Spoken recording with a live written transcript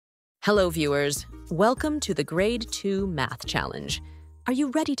Hello, viewers. Welcome to the Grade 2 Math Challenge. Are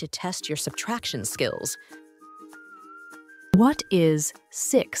you ready to test your subtraction skills? What is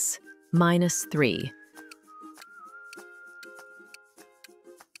 6 minus 3?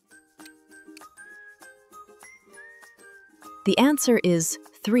 The answer is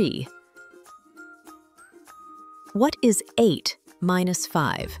 3. What is 8 minus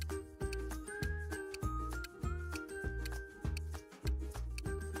 5?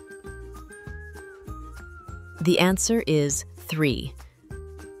 The answer is 3.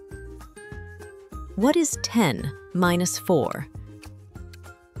 What is 10 minus 4?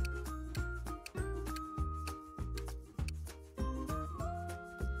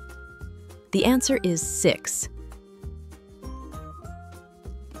 The answer is 6.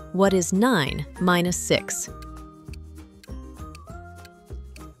 What is 9 minus 6?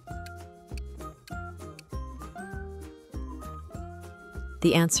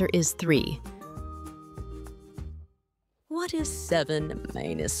 The answer is 3. What is 7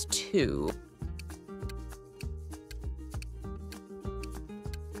 minus 2?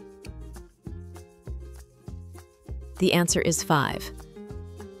 The answer is 5.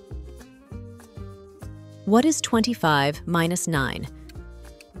 What is 25 minus 9?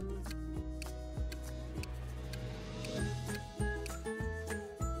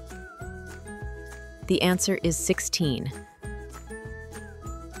 The answer is 16.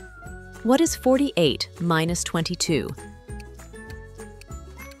 What is 48 minus 22?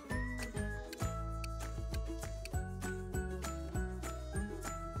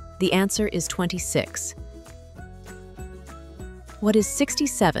 The answer is 26. What is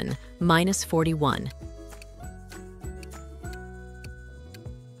 67 minus 41?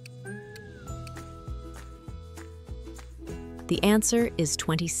 The answer is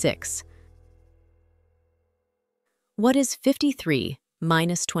 26. What is 53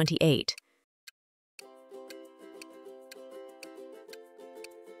 minus 28?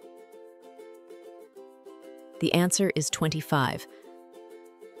 The answer is 25.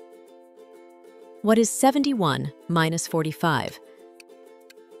 What is 71 minus 45?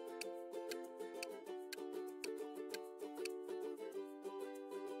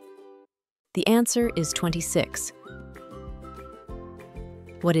 The answer is 26.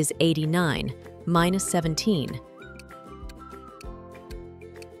 What is 89 minus 17?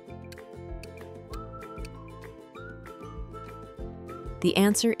 The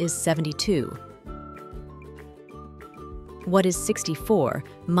answer is 72. What is 64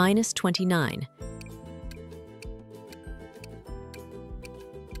 minus 29?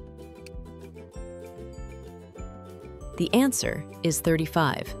 The answer is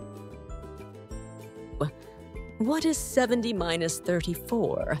 35. What is 70 minus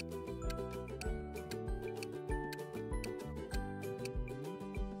 34?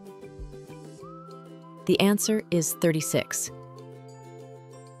 The answer is 36.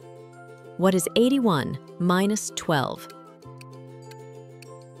 What is 81 minus 12?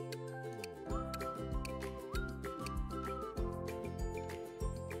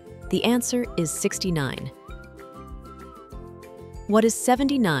 The answer is 69. What is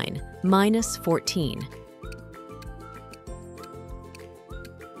 79 minus 14?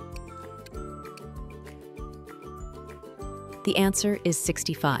 The answer is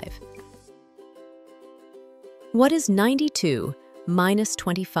 65. What is 92 minus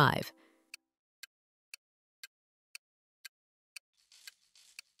 25?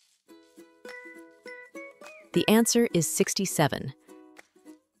 The answer is 67.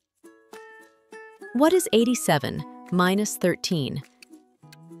 What is 87 minus 13?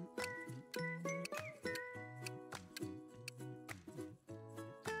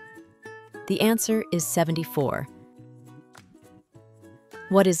 The answer is 74.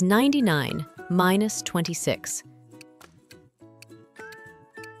 What is 99 minus 26?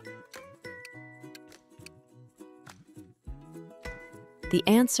 The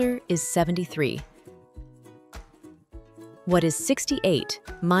answer is 73. What is 68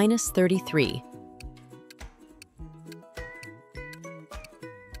 minus 33?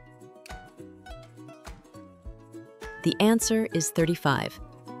 The answer is 35.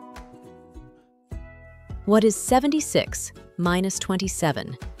 What is 76 minus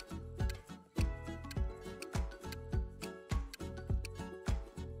 27?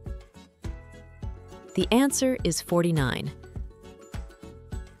 The answer is 49.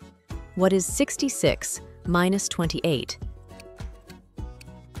 What is 66 minus 28?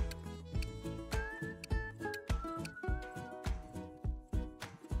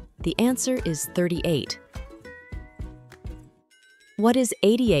 The answer is 38. What is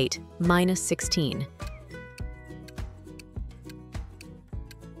 88 minus 16?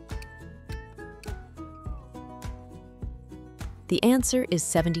 The answer is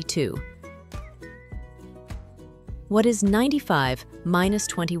 72. What is 95 minus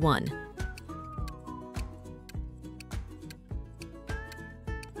 21?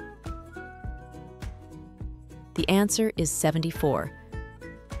 The answer is 74.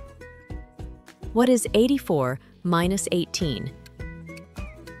 What is 84 minus 18?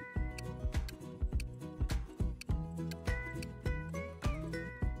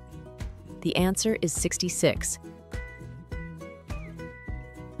 The answer is 66.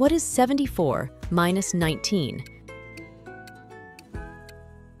 What is 74 minus 19?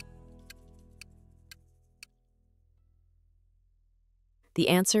 The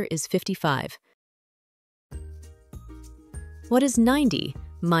answer is 55. What is 90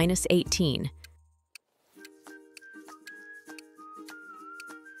 minus 18?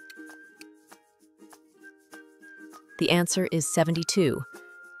 The answer is 72.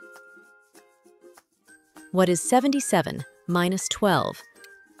 What is 77 minus 12?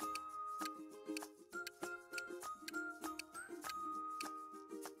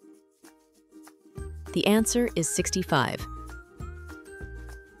 The answer is 65.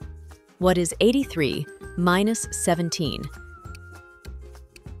 What is 83 minus 17?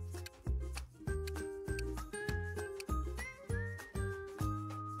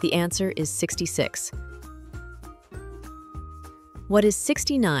 The answer is 66. What is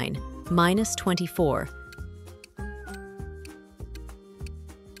 69 minus 24?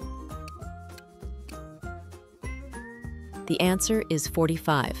 The answer is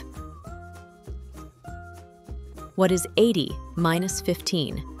 45. What is 80 minus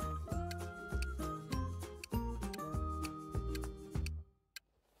 15?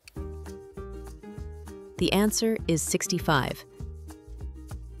 The answer is 65.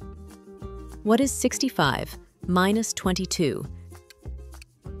 What is 65 minus 22?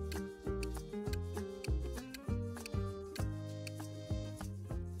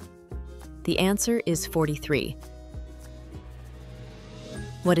 The answer is 43.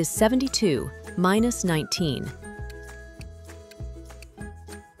 What is 72 minus 19?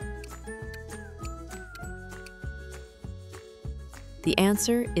 The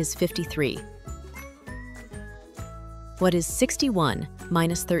answer is 53. What is 61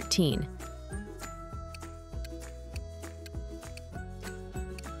 minus 13?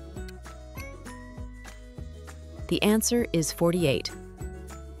 The answer is 48.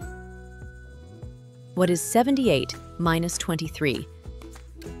 What is 78 minus 23?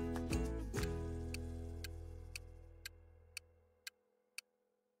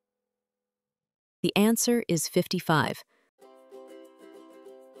 The answer is 55.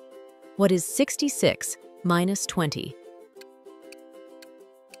 What is 66 minus 20?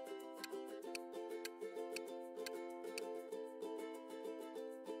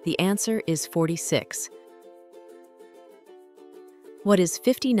 The answer is 46. What is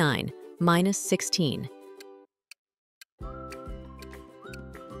 59 minus 16?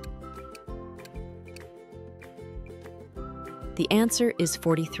 The answer is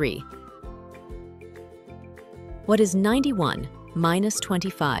 43. What is 91 minus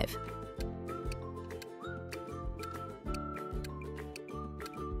 25?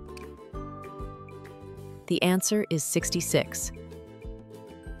 The answer is 66.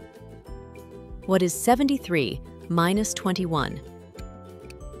 What is 73 minus 21?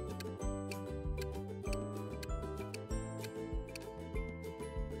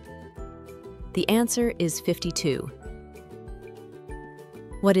 The answer is 52.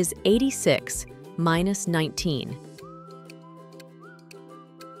 What is 86 minus 19?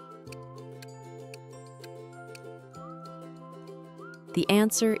 The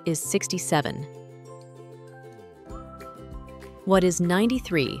answer is 67. What is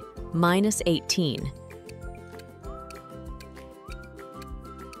 93 minus 18?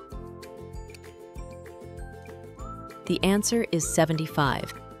 The answer is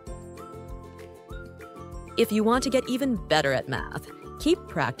 75. If you want to get even better at math, keep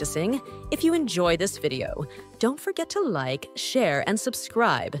practicing. If you enjoy this video, don't forget to like, share, and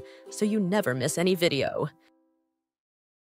subscribe so you never miss any video.